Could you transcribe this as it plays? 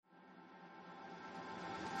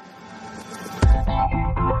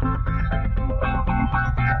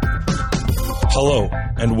Hello,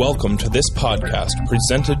 and welcome to this podcast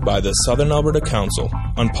presented by the Southern Alberta Council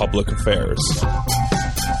on Public Affairs.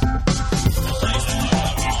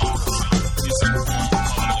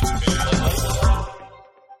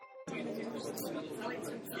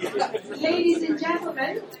 Ladies and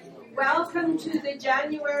gentlemen, welcome to the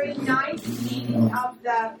January 9th meeting of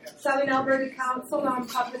the Southern Alberta Council on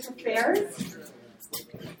Public Affairs.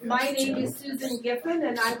 My name is Susan Giffen,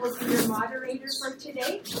 and I will be your moderator for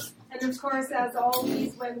today. And of course, as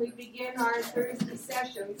always, when we begin our Thursday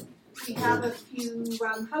sessions, we have a few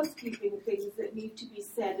housekeeping things that need to be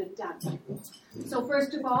said and done. So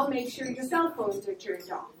first of all, make sure your cell phones are turned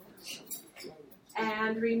off.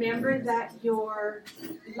 And remember that your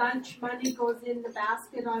lunch money goes in the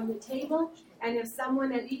basket on the table. And if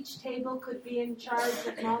someone at each table could be in charge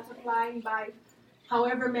of multiplying by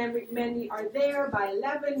however many are there by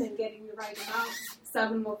 11 and getting the right amount,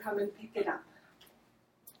 someone will come and pick it up.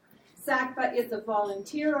 SACPA is a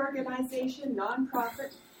volunteer organization,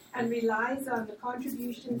 non-profit, and relies on the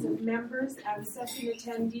contributions of members and session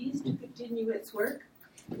attendees to continue its work.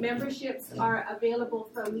 Memberships are available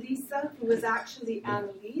from Lisa, who is actually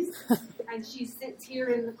Annalise, and she sits here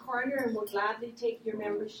in the corner and will gladly take your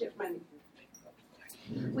membership money.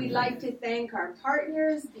 We'd like to thank our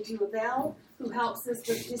partners, the U of L, who helps us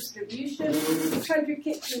with distribution, Country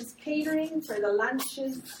Kitchens Catering for the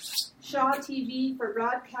lunches, Shaw TV for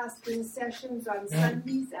broadcasting sessions on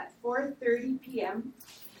Sundays at 4:30 p.m.,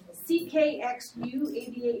 CKXU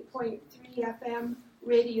 88.3 FM,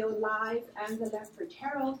 Radio Live, and the Lethbridge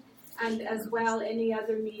Herald, and as well any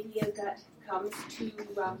other media that comes to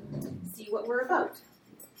see what we're about.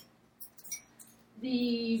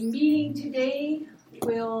 The meeting today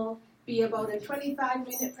will be about a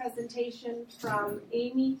 25-minute presentation from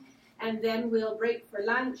Amy, and then we'll break for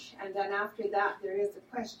lunch, and then after that there is a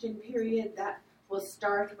question period that will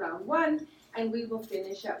start around 1, and we will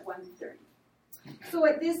finish at 1:30. So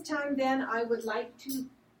at this time then, I would like to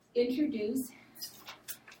introduce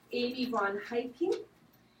Amy Von Heiking.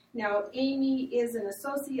 Now, Amy is an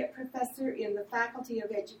associate professor in the Faculty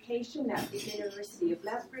of Education at the University of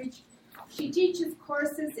Lethbridge. She teaches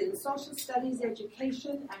courses in social studies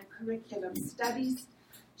education and curriculum studies.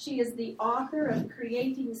 She is the author of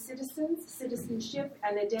Creating Citizens, Citizenship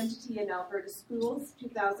and Identity in Alberta Schools,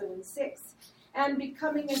 2006, and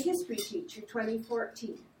Becoming a History Teacher,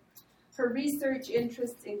 2014. Her research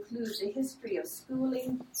interests include the history of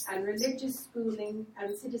schooling and religious schooling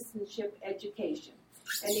and citizenship education.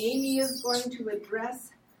 And Amy is going to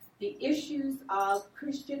address the issues of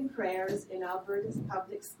Christian prayers in Alberta's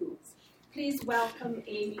public schools. Please welcome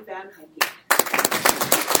Amy Van Heiking.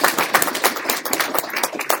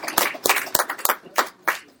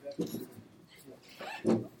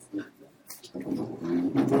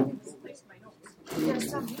 There's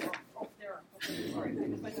some here. Oh, there are. Okay. All right.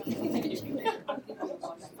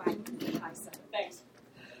 Thanks.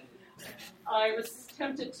 I was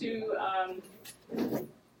tempted to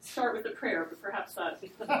start with a prayer, but perhaps not.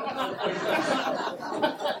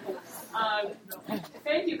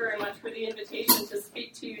 Thank you very much for the invitation to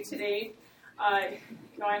speak to you today. I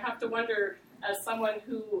have to wonder, as someone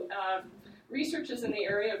who researches in the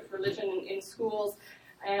area of religion in schools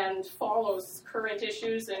and follows current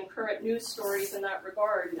issues and current news stories in that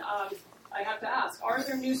regard, I have to ask, are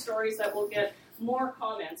there news stories that will get more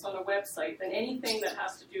comments on a website than anything that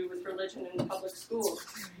has to do with religion in public schools?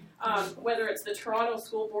 Whether it's the Toronto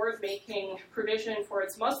School Board making provision for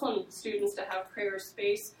its Muslim students to have prayer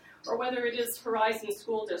space, or whether it is Horizon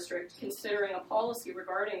School District considering a policy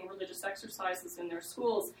regarding religious exercises in their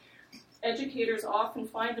schools, educators often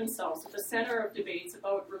find themselves at the center of debates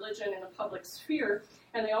about religion in the public sphere,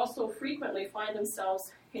 and they also frequently find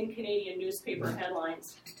themselves in Canadian newspaper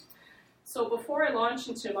headlines. So before I launch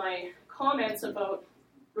into my comments about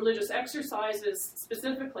religious exercises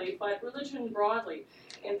specifically, but religion broadly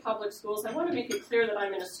in public schools, I want to make it clear that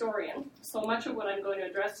I'm an historian. So much of what I'm going to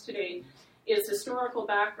address today is historical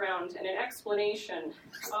background and an explanation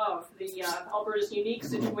of the Alberta's unique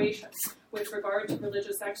situation with regard to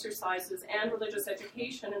religious exercises and religious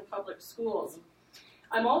education in public schools.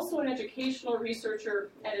 I'm also an educational researcher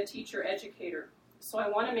and a teacher-educator. So I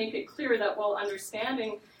want to make it clear that while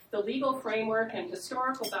understanding the legal framework and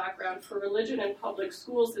historical background for religion in public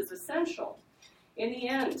schools is essential, in the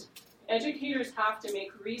end, educators have to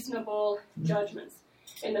make reasonable judgments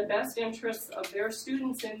in the best interests of their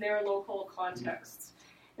students in their local contexts.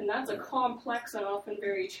 And that's a complex and often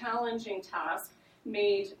very challenging task,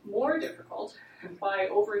 made more difficult by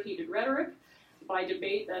overheated rhetoric, by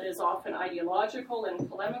debate that is often ideological and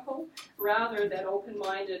polemical, rather than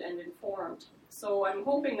open-minded and informed. So I'm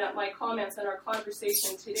hoping that my comments and our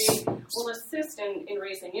conversation today will assist in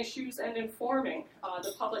raising issues and informing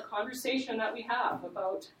the public conversation that we have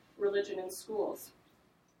about religion in schools.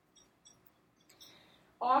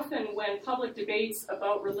 Often when public debates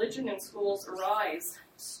about religion in schools arise,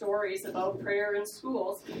 stories about prayer in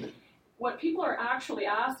schools, what people are actually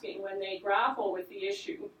asking when they grapple with the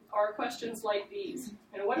issue are questions like these.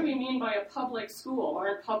 What do we mean by a public school?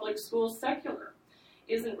 Aren't public schools secular?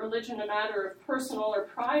 Isn't religion a matter of personal or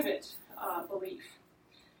private belief?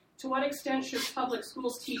 To what extent should public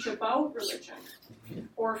schools teach about religion,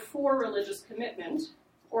 or for religious commitment,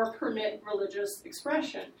 or permit religious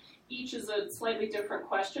expression? Each is a slightly different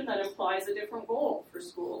question that implies a different goal for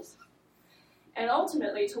schools. And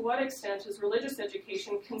ultimately, to what extent is religious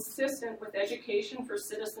education consistent with education for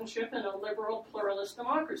citizenship in a liberal, pluralist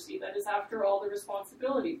democracy? That is, after all, the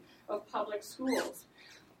responsibility of public schools.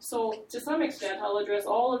 So, to some extent, I'll address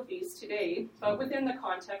all of these today, but within the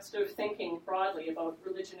context of thinking broadly about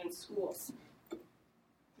religion in schools.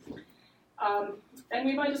 And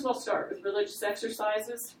we might as well start with religious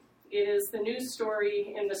exercises. It is the news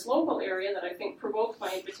story in this local area that I think provoked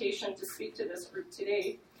my invitation to speak to this group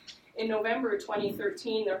today. In November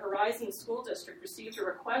 2013, the Horizon School District received a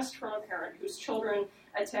request from a parent whose children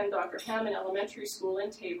attend Dr. Hammond Elementary School in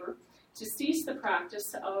Taber to cease the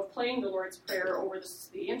practice of playing the Lord's Prayer over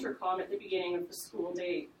the intercom at the beginning of the school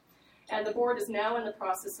day. And the board is now in the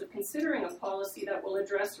process of considering a policy that will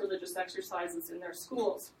address religious exercises in their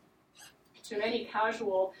schools. To many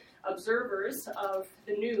casual observers of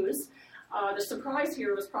the news, the surprise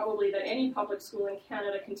here was probably that any public school in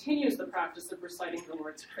Canada continues the practice of reciting the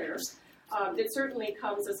Lord's Prayer. It certainly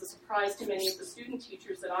comes as a surprise to many of the student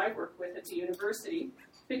teachers that I work with at the university,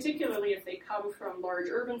 particularly if they come from large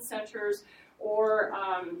urban centres or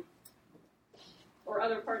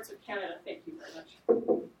other parts of Canada. Thank you very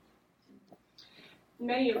much.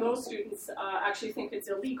 Many of those students actually think it's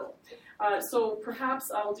illegal. So perhaps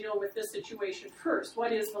I'll deal with this situation first.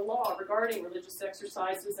 What is the law regarding religious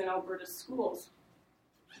exercises in Alberta schools?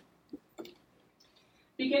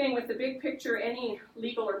 Beginning with the big picture, any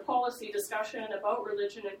legal or policy discussion about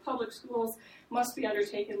religion in public schools must be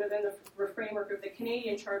undertaken within the framework of the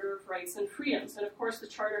Canadian Charter of Rights and Freedoms. And of course, the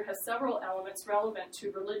Charter has several elements relevant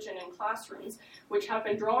to religion in classrooms, which have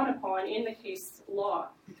been drawn upon in the case law.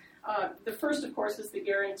 The first, of course, is the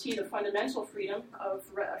guarantee, the fundamental freedom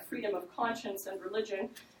of conscience and religion,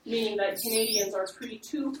 meaning that Canadians are free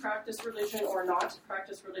to practice religion or not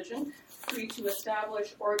practice religion, free to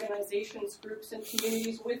establish organizations, groups, and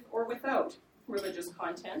communities with or without religious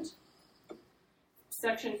content.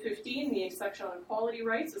 Section 15, the section on equality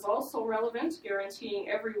rights, is also relevant, guaranteeing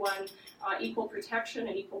everyone equal protection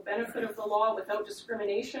and equal benefit of the law without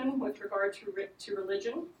discrimination with regard to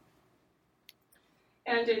religion.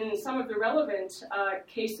 And in some of the relevant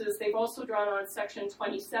cases, they've also drawn on Section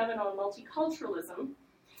 27 on multiculturalism,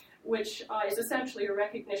 which is essentially a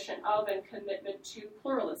recognition of and commitment to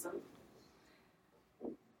pluralism.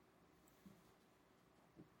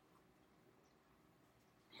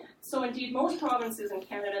 So indeed, most provinces in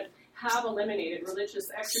Canada have eliminated religious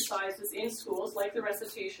exercises in schools, like the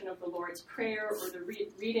recitation of the Lord's Prayer or the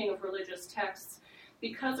reading of religious texts,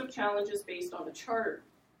 because of challenges based on the Charter.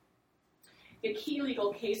 The key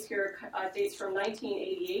legal case here dates from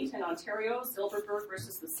 1988 in Ontario, Zilberberg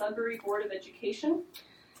versus the Sudbury Board of Education.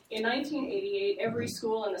 In 1988, every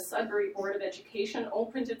school in the Sudbury Board of Education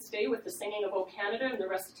opened its day with the singing of O Canada and the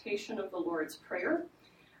recitation of the Lord's Prayer.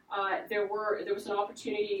 There was an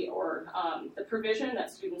opportunity or the provision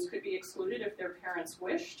that students could be excluded if their parents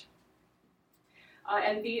wished.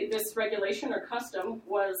 And this regulation or custom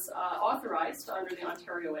was authorized under the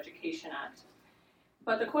Ontario Education Act.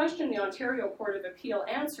 But the question the Ontario Court of Appeal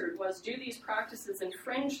answered was, do these practices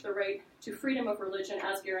infringe the right to freedom of religion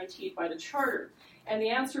as guaranteed by the Charter? And the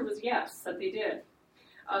answer was yes, that they did.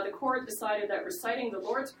 The court decided that reciting the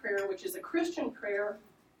Lord's Prayer, which is a Christian prayer,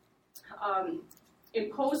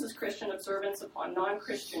 imposes Christian observance upon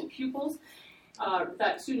non-Christian pupils,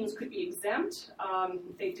 that students could be exempt.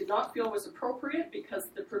 They did not feel was appropriate because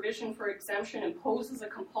the provision for exemption imposes a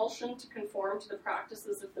compulsion to conform to the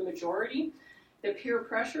practices of the majority. The peer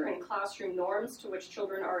pressure and classroom norms to which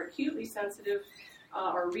children are acutely sensitive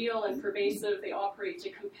are real and pervasive. They operate to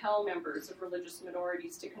compel members of religious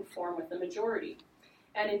minorities to conform with the majority.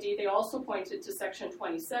 And indeed, they also pointed to Section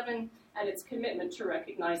 27 and its commitment to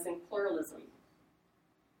recognizing pluralism.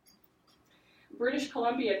 British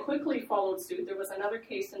Columbia quickly followed suit. There was another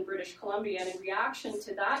case in British Columbia, and in reaction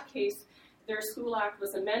to that case, their school act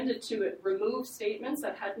was amended to remove statements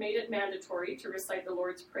that had made it mandatory to recite the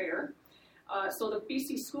Lord's Prayer. So the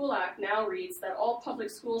BC School Act now reads that all public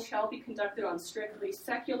schools shall be conducted on strictly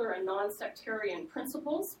secular and non-sectarian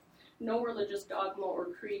principles. No religious dogma or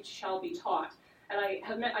creed shall be taught. And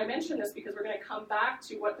I mention this because we're going to come back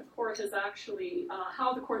to what the court has actually,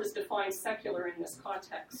 how the court has defined secular in this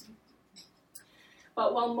context.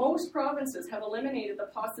 But while most provinces have eliminated the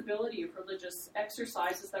possibility of religious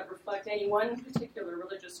exercises that reflect any one particular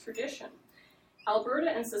religious tradition, Alberta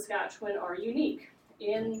and Saskatchewan are unique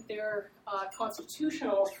in their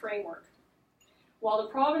constitutional framework. While the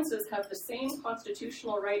provinces have the same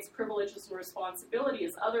constitutional rights, privileges, and responsibility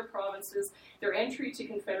as other provinces, their entry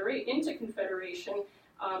into Confederation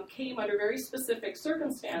came under very specific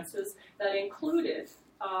circumstances that included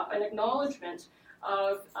an acknowledgement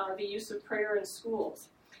of the use of prayer in schools.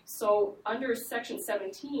 So under Section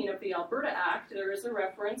 17 of the Alberta Act, there is a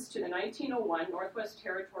reference to the 1901 Northwest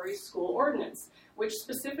Territories School Ordinance, which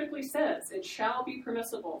specifically says it shall be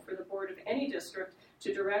permissible for the board of any district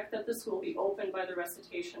to direct that the school be opened by the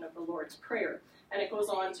recitation of the Lord's Prayer. And it goes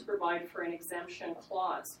on to provide for an exemption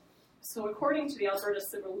clause. So according to the Alberta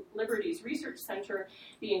Civil Liberties Research Centre,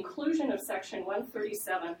 the inclusion of Section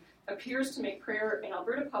 137 appears to make prayer in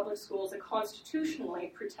Alberta public schools a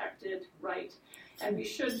constitutionally protected right. And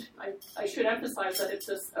I should emphasize that it's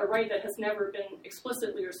a right that has never been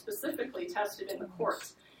explicitly or specifically tested in the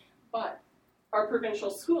courts. But our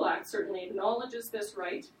Provincial School Act certainly acknowledges this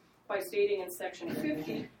right by stating in Section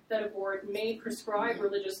 50 that a board may prescribe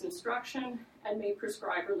religious instruction and may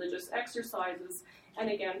prescribe religious exercises, and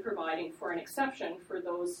again providing for an exception for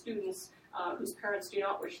those students whose parents do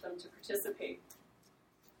not wish them to participate.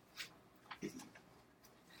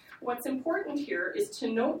 What's important here is to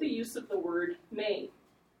note the use of the word may.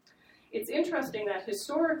 It's interesting that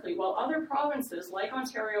historically, while other provinces like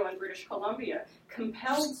Ontario and British Columbia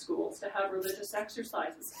compelled schools to have religious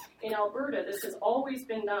exercises, in Alberta this has always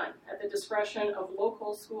been done at the discretion of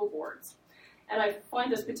local school boards. And I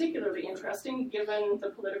find this particularly interesting given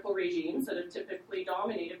the political regimes that have typically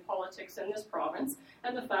dominated politics in this province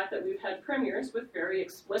and the fact that we've had premiers with very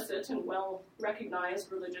explicit and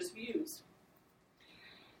well-recognized religious views.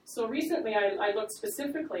 So recently I looked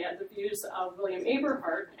specifically at the views of William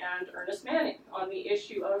Aberhart and Ernest Manning on the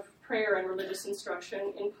issue of prayer and religious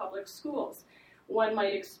instruction in public schools. One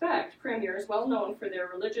might expect premiers, well known for their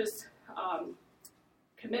religious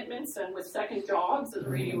commitments and with second jobs as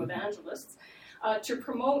radio evangelists, to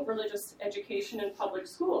promote religious education in public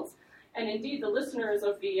schools. And indeed, the listeners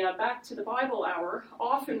of the Back to the Bible Hour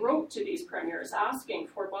often wrote to these premiers asking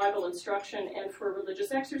for Bible instruction and for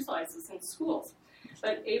religious exercises in schools.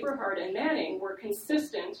 But Aberhart and Manning were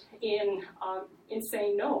consistent in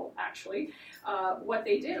saying no, actually. What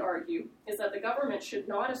they did argue is that the government should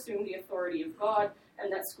not assume the authority of God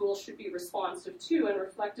and that schools should be responsive to and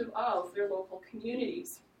reflective of their local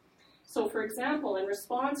communities. So, for example, in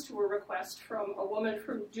response to a request from a woman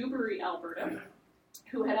from Dewberry, Alberta,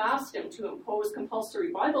 who had asked him to impose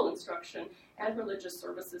compulsory Bible instruction and religious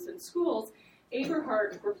services in schools,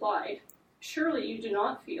 Aberhart replied, "Surely you do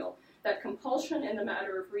not feel that compulsion in the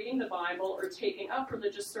matter of reading the Bible or taking up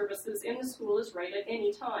religious services in the school is right at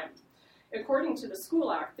any time. According to the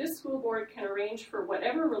School Act, this school board can arrange for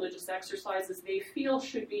whatever religious exercises they feel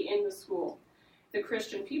should be in the school. The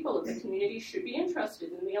Christian people of the community should be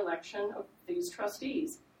interested in the election of these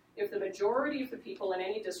trustees. If the majority of the people in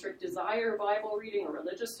any district desire Bible reading or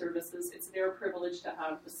religious services, it's their privilege to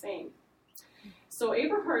have the same." So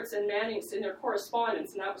Aberhart's and Manning's in their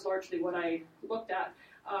correspondence, and that was largely what I looked at,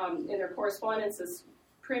 in their correspondence as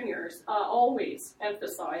premiers, always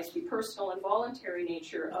emphasized the personal and voluntary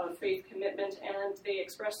nature of faith commitment, and they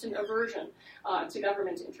expressed an aversion to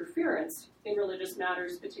government interference in religious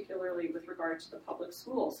matters, particularly with regard to the public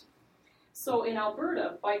schools. So in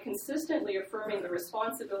Alberta, by consistently affirming the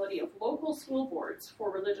responsibility of local school boards for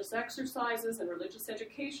religious exercises and religious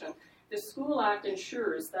education, the School Act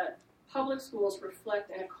ensures that public schools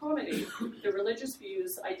reflect and accommodate the religious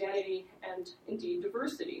views, identity, and indeed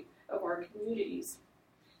diversity of our communities.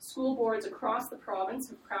 School boards across the province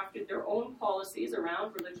have crafted their own policies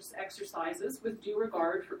around religious exercises with due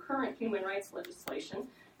regard for current human rights legislation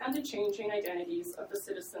and the changing identities of the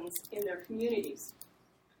citizens in their communities.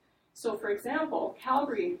 So, for example,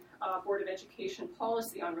 Calgary Board of Education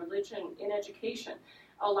policy on religion in education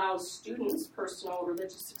allows students personal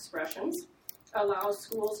religious expressions, allows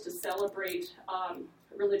schools to celebrate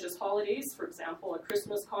religious holidays. For example, a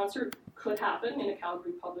Christmas concert could happen in a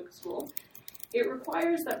Calgary public school. It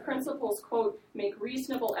requires that principals, quote, make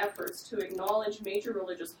reasonable efforts to acknowledge major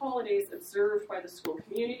religious holidays observed by the school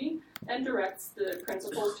community, and directs the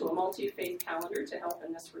principals to a multi-faith calendar to help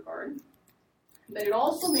in this regard. But it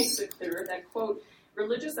also makes it clear that, quote,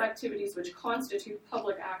 religious activities which constitute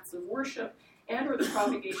public acts of worship and or the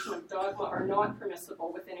propagation of dogma are not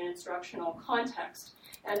permissible within an instructional context.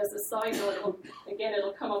 And as a side note,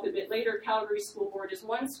 it'll come up a bit later, Calgary School Board is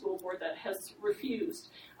one school board that has refused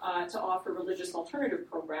to offer religious alternative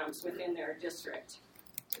programs within their district.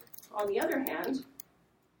 On the other hand,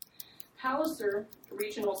 Palliser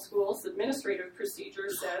Regional School's administrative procedure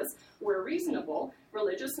says, where reasonable,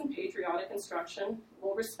 religious and patriotic instruction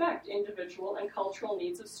will respect individual and cultural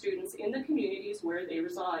needs of students in the communities where they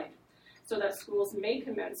reside, so that schools may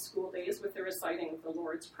commence school days with the reciting of the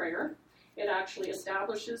Lord's Prayer. It actually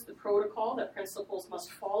establishes the protocol that principals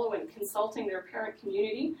must follow in consulting their parent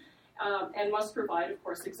community and must provide, of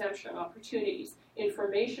course, exemption opportunities.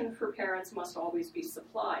 Information for parents must always be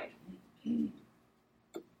supplied.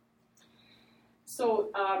 So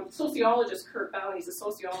sociologist Kurt Bowne, he's a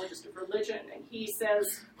sociologist of religion, and he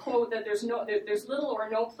says, quote, that there's little or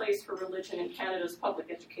no place for religion in Canada's public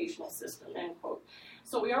educational system, end quote.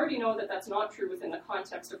 So we already know that that's not true within the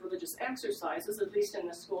context of religious exercises, at least in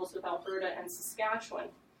the schools of Alberta and Saskatchewan.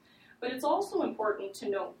 But it's also important to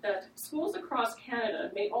note that schools across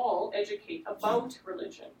Canada may all educate about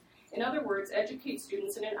religion. In other words, educate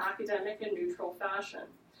students in an academic and neutral fashion.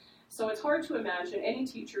 So it's hard to imagine any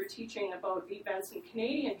teacher teaching about the events in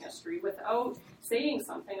Canadian history without saying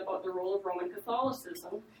something about the role of Roman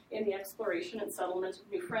Catholicism in the exploration and settlement of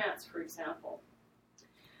New France, for example.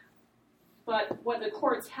 But what the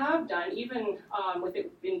courts have done, even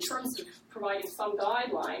in terms of providing some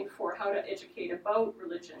guideline for how to educate about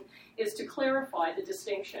religion, is to clarify the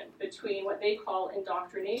distinction between what they call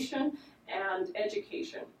indoctrination and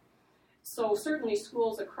education. So certainly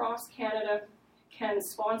schools across Canada can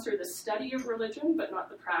sponsor the study of religion, but not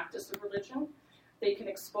the practice of religion. They can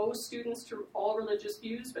expose students to all religious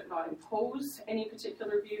views, but not impose any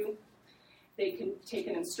particular view. They can take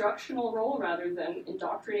an instructional role rather than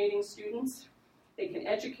indoctrinating students. They can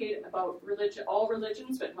educate about all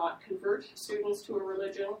religions, but not convert students to a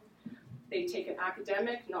religion. They take an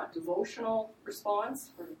academic, not devotional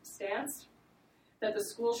response or stance. That the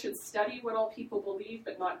school should study what all people believe,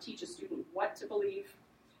 but not teach a student what to believe.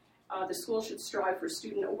 The school should strive for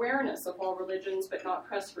student awareness of all religions, but not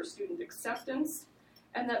press for student acceptance.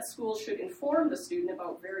 And that schools should inform the student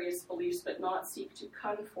about various beliefs, but not seek to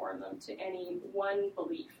conform them to any one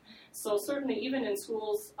belief. So certainly even in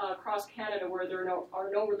schools across Canada where there are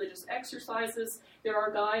no religious exercises, there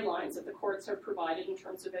are guidelines that the courts have provided in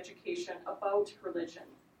terms of education about religion.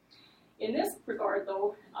 In this regard,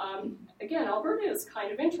 though, again, Alberta is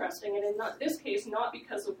kind of interesting, and in this case, not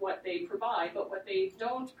because of what they provide, but what they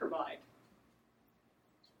don't provide.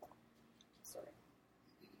 Sorry.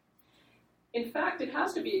 In fact, it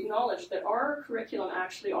has to be acknowledged that our curriculum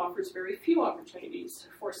actually offers very few opportunities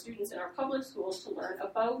for students in our public schools to learn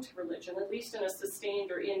about religion, at least in a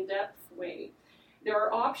sustained or in-depth way. There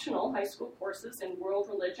are optional high school courses in world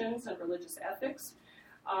religions and religious ethics.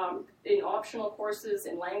 In optional courses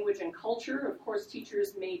in language and culture, of course,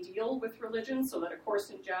 teachers may deal with religion, so that a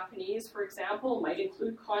course in Japanese, for example, might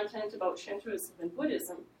include content about Shintoism and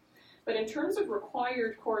Buddhism. But in terms of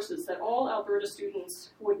required courses that all Alberta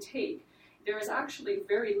students would take, there is actually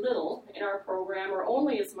very little in our program, or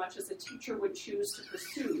only as much as a teacher would choose to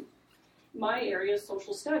pursue. My area is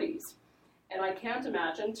social studies, and I can't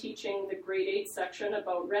imagine teaching the grade 8 section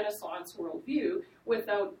about Renaissance worldview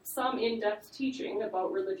without some in-depth teaching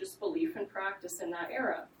about religious belief and practice in that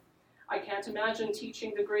era. I can't imagine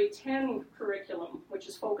teaching the grade 10 curriculum, which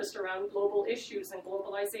is focused around global issues and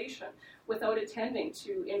globalization, without attending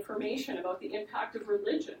to information about the impact of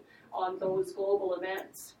religion on those global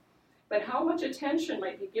events. But how much attention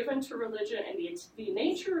might be given to religion and the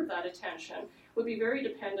nature of that attention would be very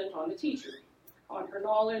dependent on the teacher, on her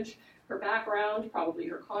knowledge, her background, probably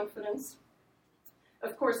her confidence.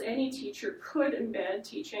 Of course, any teacher could embed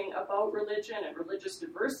teaching about religion and religious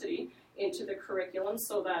diversity into the curriculum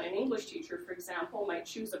so that an English teacher, for example, might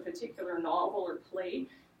choose a particular novel or play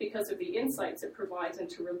because of the insights it provides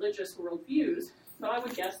into religious worldviews, but I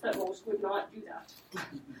would guess that most would not do that.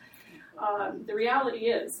 The reality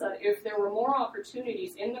is that if there were more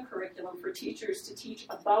opportunities in the curriculum for teachers to teach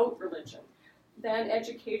about religion, then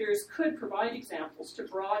educators could provide examples to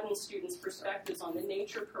broaden students' perspectives on the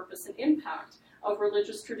nature, purpose, and impact of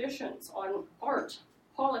religious traditions on art,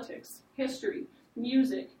 politics, history,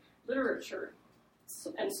 music, literature,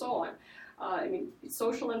 and so on.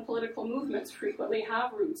 Social and political movements frequently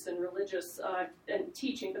have roots in religious and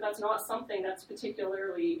teaching, but that's not something that's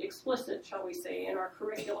particularly explicit, shall we say, in our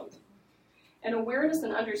curriculum. An awareness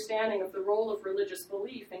and understanding of the role of religious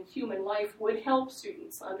belief in human life would help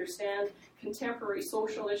students understand contemporary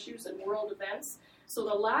social issues and world events So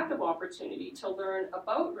the lack of opportunity to learn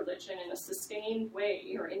about religion in a sustained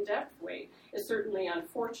way or in-depth way is certainly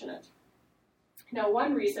unfortunate. Now,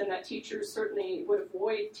 one reason that teachers certainly would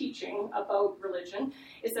avoid teaching about religion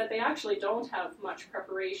is that they actually don't have much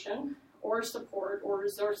preparation or support or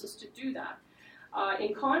resources to do that.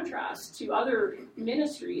 In contrast to other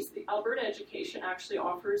ministries, the Alberta Education actually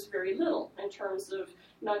offers very little in terms of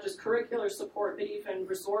not just curricular support, but even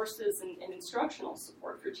resources and instructional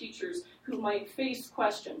support for teachers who might face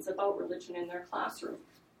questions about religion in their classroom.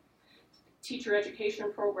 Teacher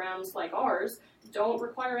education programs like ours don't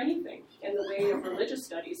require anything in the way of religious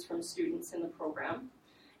studies from students in the program.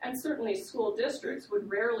 And certainly school districts would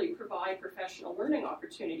rarely provide professional learning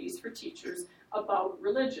opportunities for teachers about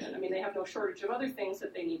religion. I mean, they have no shortage of other things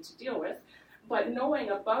that they need to deal with, but knowing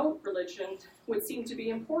about religion would seem to be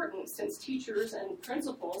important since teachers and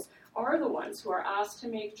principals are the ones who are asked to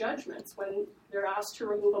make judgments when they're asked to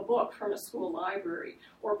remove a book from a school library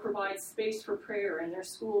or provide space for prayer in their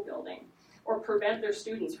school building or prevent their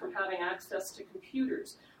students from having access to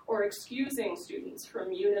computers or excusing students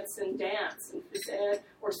from units in dance and phys ed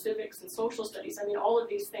or civics and social studies. I mean, all of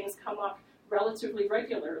these things come up relatively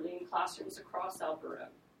regularly in classrooms across Alberta.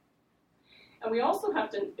 And we also have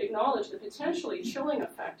to acknowledge the potentially chilling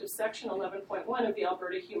effect of Section 11.1 of the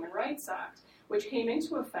Alberta Human Rights Act, which came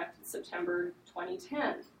into effect in September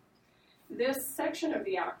 2010. This section of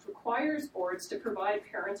the Act requires boards to provide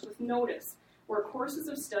parents with notice where courses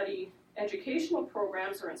of study, educational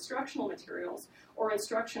programs or instructional materials, or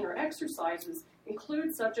instruction or exercises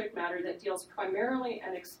include subject matter that deals primarily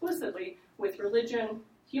and explicitly with religion,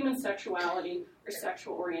 human sexuality, or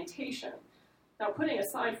sexual orientation. Now, putting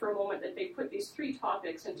aside for a moment that they put these three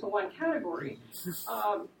topics into one category,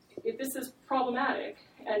 this is problematic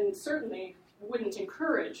and certainly wouldn't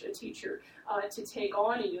encourage a teacher to take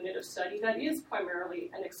on a unit of study that is primarily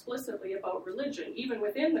and explicitly about religion, even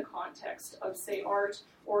within the context of, say, art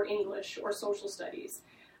or English or social studies.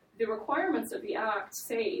 The requirements of the Act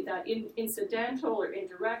say that incidental or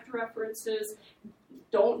indirect references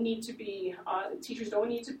don't need to be, teachers don't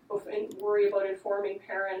need to worry about informing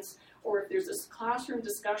parents, or if there's this classroom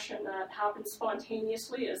discussion that happens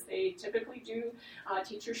spontaneously, as they typically do,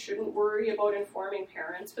 teachers shouldn't worry about informing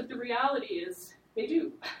parents, but the reality is they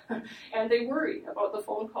do, and they worry about the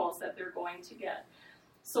phone calls that they're going to get.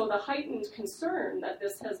 So the heightened concern that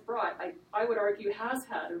this has brought, I would argue, has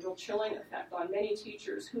had a real chilling effect on many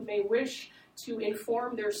teachers who may wish to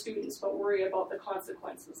inform their students but worry about the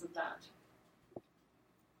consequences of that.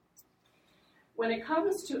 When it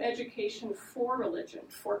comes to education for religion,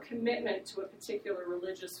 for commitment to a particular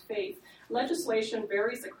religious faith, legislation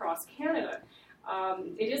varies across Canada.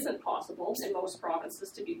 It isn't possible in most provinces,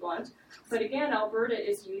 to be blunt, but again, Alberta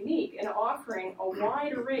is unique in offering a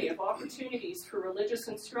wide array of opportunities for religious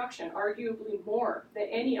instruction, arguably more than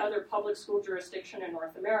any other public school jurisdiction in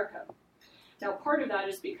North America. Now, part of that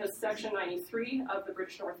is because Section 93 of the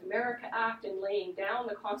British North America Act, in laying down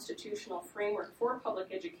the constitutional framework for public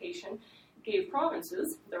education, gave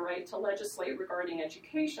provinces the right to legislate regarding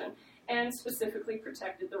education and specifically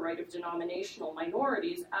protected the right of denominational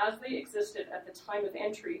minorities as they existed at the time of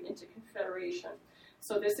entry into Confederation.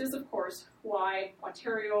 So this is, of course, why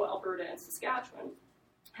Ontario, Alberta, and Saskatchewan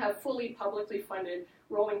have fully publicly funded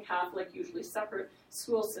Roman Catholic, usually separate,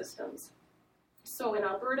 school systems. So in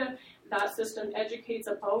Alberta, that system educates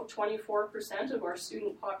about 24% of our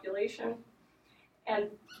student population, and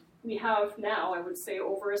we have now, I would say,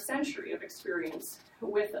 over a century of experience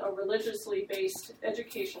with a religiously based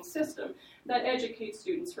education system that educates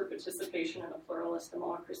students for participation in a pluralist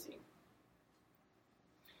democracy.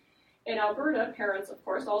 In Alberta, parents, of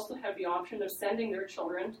course, also have the option of sending their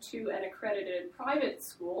children to an accredited private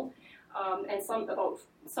school, and some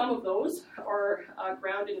of those are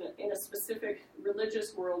grounded in a specific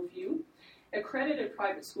religious worldview. Accredited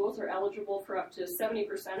private schools are eligible for up to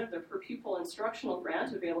 70% of their per-pupil instructional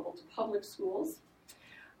grant available to public schools.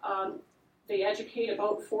 They educate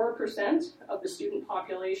about 4% of the student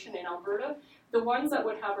population in Alberta. The ones that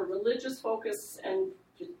would have a religious focus and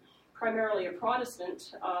primarily a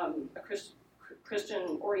Protestant,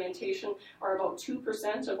 Christian orientation are about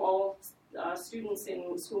 2% of all students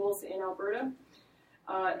in schools in Alberta.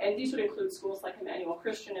 And these would include schools like Emmanuel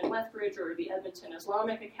Christian in Lethbridge or the Edmonton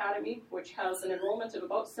Islamic Academy, which has an enrollment of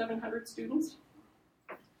about 700 students.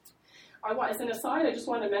 As an aside, I just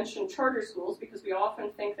want to mention charter schools because we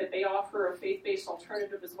often think that they offer a faith-based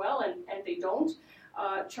alternative as well, and they don't.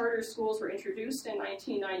 Charter schools were introduced in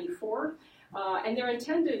 1994, and they're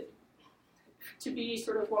intended to be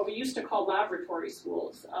sort of what we used to call laboratory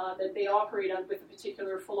schools, that they operate with a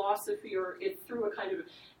particular philosophy or through a kind of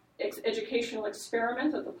educational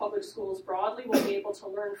experiment that the public schools broadly will be able to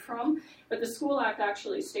learn from. But the School Act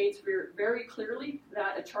actually states very clearly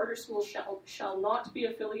that a charter school shall not be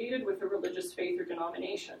affiliated with a religious faith or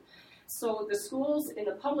denomination. So the schools in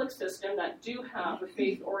the public system that do have a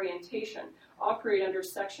faith orientation operate under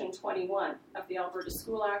Section 21 of the Alberta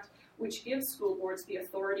School Act, which gives school boards the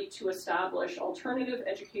authority to establish alternative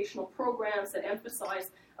educational programs that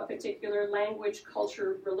emphasize a particular language,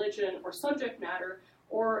 culture, religion, or subject matter,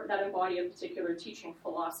 or that embody a particular teaching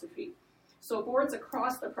philosophy. So boards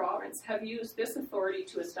across the province have used this authority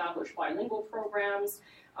to establish bilingual programs,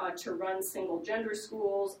 to run single-gender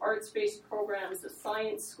schools, arts-based programs, a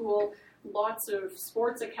science school. Lots of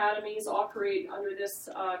sports academies operate under this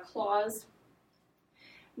clause.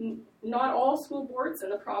 Not all school boards in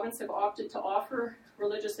the province have opted to offer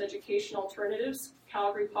religious education alternatives,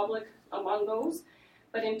 Calgary Public among those.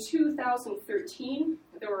 But in 2013,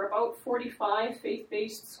 there were about 45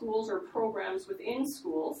 faith-based schools or programs within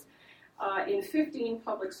schools in 15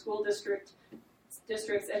 public school districts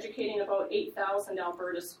educating about 8,000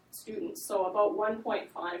 Alberta students, so about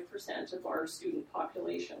 1.5% of our student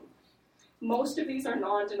population. Most of these are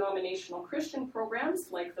non-denominational Christian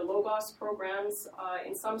programs, like the Logos programs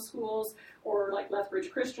in some schools, or like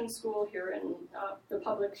Lethbridge Christian School here in the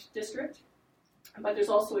public district. But there's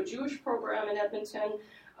also a Jewish program in Edmonton.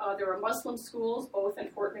 There are Muslim schools, both in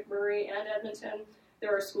Fort McMurray and Edmonton.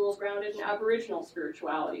 There are schools grounded in Aboriginal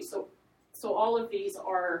spirituality. So all of these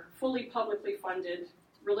are fully publicly funded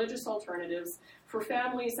religious alternatives for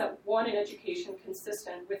families that want an education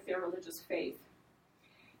consistent with their religious faith.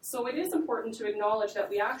 So it is important to acknowledge that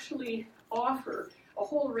we actually offer a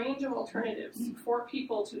whole range of alternatives for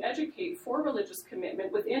people to educate for religious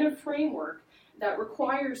commitment within a framework that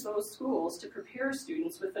requires those schools to prepare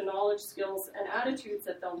students with the knowledge, skills, and attitudes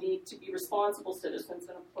that they'll need to be responsible citizens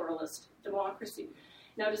in a pluralist democracy.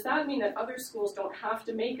 Now, does that mean that other schools don't have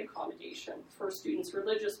to make accommodation for students'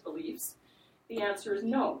 religious beliefs? The answer is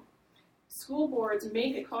no. School boards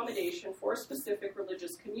make accommodation for specific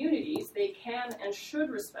religious communities. They can and should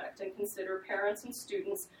respect and consider parents' and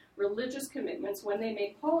students' religious commitments when they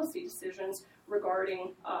make policy decisions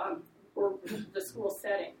regarding or the school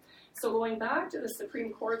setting. So going back to the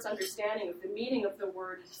Supreme Court's understanding of the meaning of the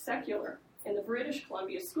word secular in the British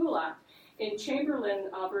Columbia School Act, in Chamberlain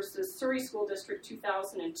versus Surrey School District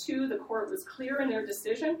 2002, the court was clear in their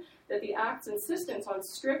decision that the Act's insistence on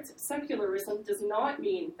strict secularism does not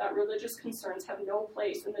mean that religious concerns have no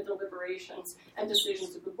place in the deliberations and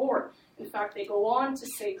decisions of the board. In fact, they go on to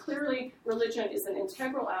say clearly religion is an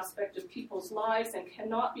integral aspect of people's lives and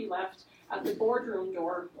cannot be left at the boardroom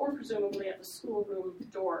door or presumably at the schoolroom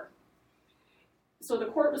door. So the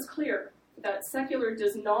court was clear that secular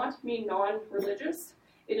does not mean non-religious.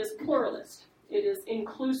 It is pluralist. It is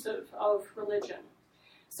inclusive of religion.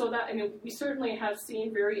 So that, we certainly have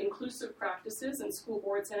seen very inclusive practices in school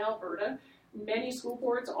boards in Alberta. Many school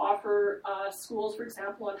boards offer schools, for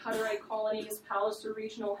example, in Hutterite colonies. Palliser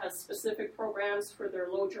Regional has specific programs for their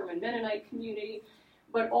Low German Mennonite community.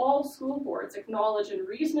 But all school boards acknowledge and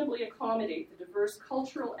reasonably accommodate the diverse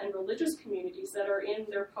cultural and religious communities that are in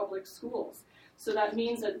their public schools. So that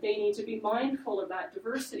means that they need to be mindful of that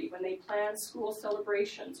diversity when they plan school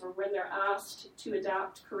celebrations or when they're asked to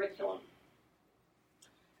adapt curriculum.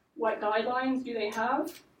 What guidelines do they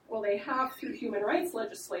have? Well, they have, through human rights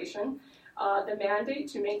legislation, the mandate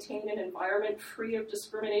to maintain an environment free of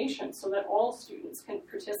discrimination so that all students can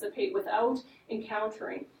participate without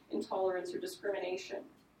encountering intolerance or discrimination.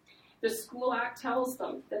 The School Act tells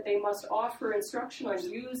them that they must offer instructional and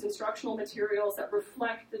use instructional materials that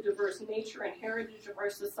reflect the diverse nature and heritage of our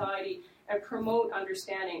society and promote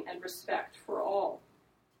understanding and respect for all.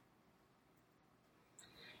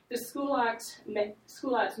 The School Act's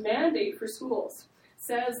mandate for schools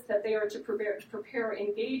says that they are to prepare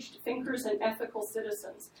engaged thinkers and ethical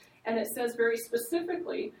citizens. And it says very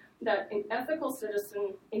specifically that an ethical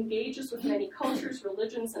citizen engages with many cultures,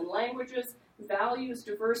 religions, and languages, values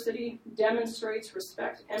diversity, demonstrates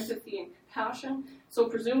respect, empathy, and compassion. So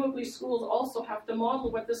presumably schools also have to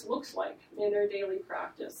model what this looks like in their daily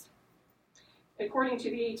practice. According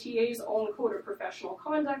to the ATA's own Code of Professional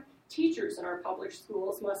Conduct, teachers in our public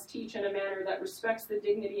schools must teach in a manner that respects the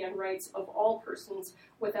dignity and rights of all persons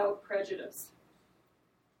without prejudice.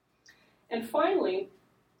 And finally,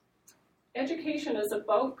 education is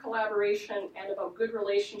about collaboration and about good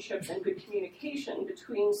relationships and good communication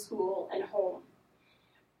between school and home.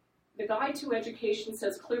 The Guide to Education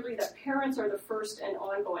says clearly that parents are the first and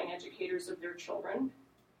ongoing educators of their children.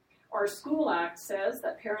 Our School Act says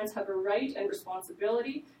that parents have a right and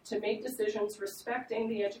responsibility to make decisions respecting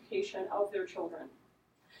the education of their children.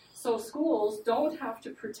 So schools don't have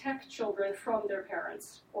to protect children from their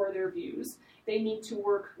parents or their views. They need to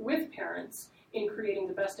work with parents in creating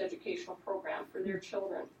the best educational program for their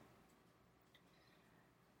children.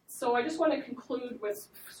 So I just want to conclude with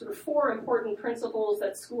sort of 4 important principles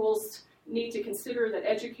that schools need to consider, that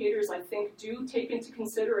educators, I think, do take into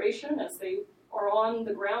consideration as they are on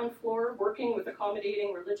the ground floor working with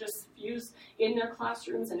accommodating religious views in their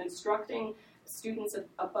classrooms and instructing students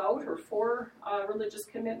about or for religious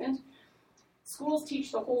commitment. Schools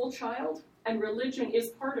teach the whole child, and religion is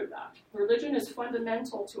part of that. Religion is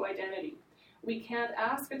fundamental to identity. We can't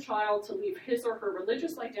ask a child to leave his or her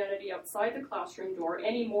religious identity outside the classroom door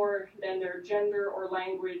any more than their gender or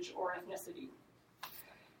language or ethnicity.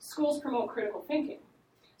 Schools promote critical thinking,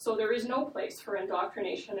 so there is no place for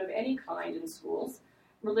indoctrination of any kind in schools.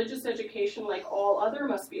 Religious education, like all other,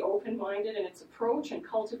 must be open-minded in its approach and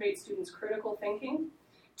cultivate students' critical thinking.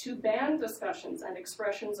 To ban discussions and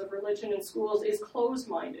expressions of religion in schools is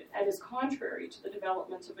closed-minded and is contrary to the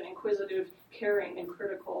development of an inquisitive, caring, and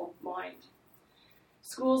critical mind.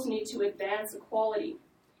 Schools need to advance equality.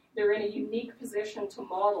 They're in a unique position to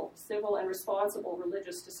model civil and responsible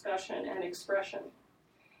religious discussion and expression.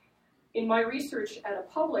 In my research at a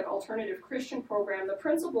public alternative Christian program, the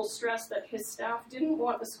principal stressed that his staff didn't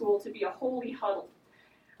want the school to be a holy huddle,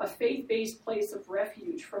 a faith-based place of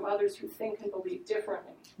refuge from others who think and believe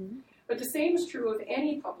differently. Mm-hmm. But the same is true of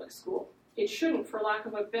any public school. It shouldn't, for lack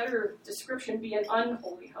of a better description, be an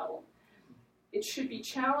unholy huddle. It should be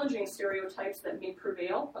challenging stereotypes that may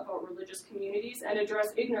prevail about religious communities and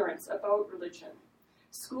address ignorance about religion.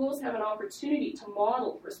 Schools have an opportunity to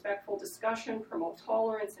model respectful discussion, promote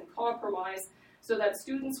tolerance and compromise, so that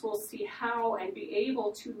students will see how and be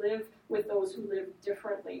able to live with those who live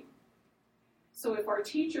differently. So if our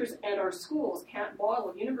teachers and our schools can't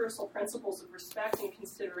model universal principles of respect and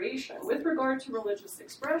consideration with regard to religious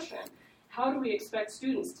expression, how do we expect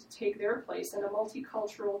students to take their place in a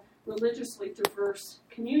multicultural, religiously diverse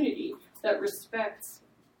community that respects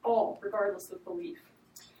all, regardless of belief?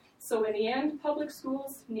 So in the end, public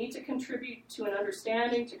schools need to contribute to an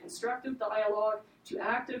understanding, to constructive dialogue, to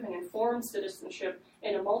active and informed citizenship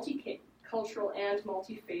in a multicultural and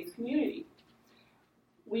multi-faith community.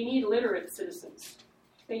 We need literate citizens.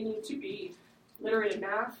 They need to be literate in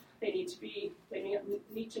math. They need to be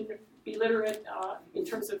literate in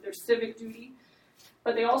terms of their civic duty.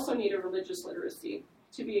 But they also need a religious literacy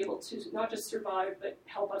to be able to not just survive, but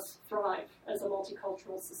help us thrive as a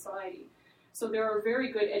multicultural society. So there are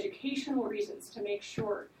very good educational reasons to make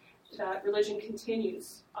sure that religion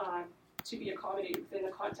continues to be accommodated within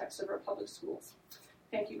the context of our public schools.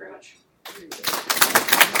 Thank you very much.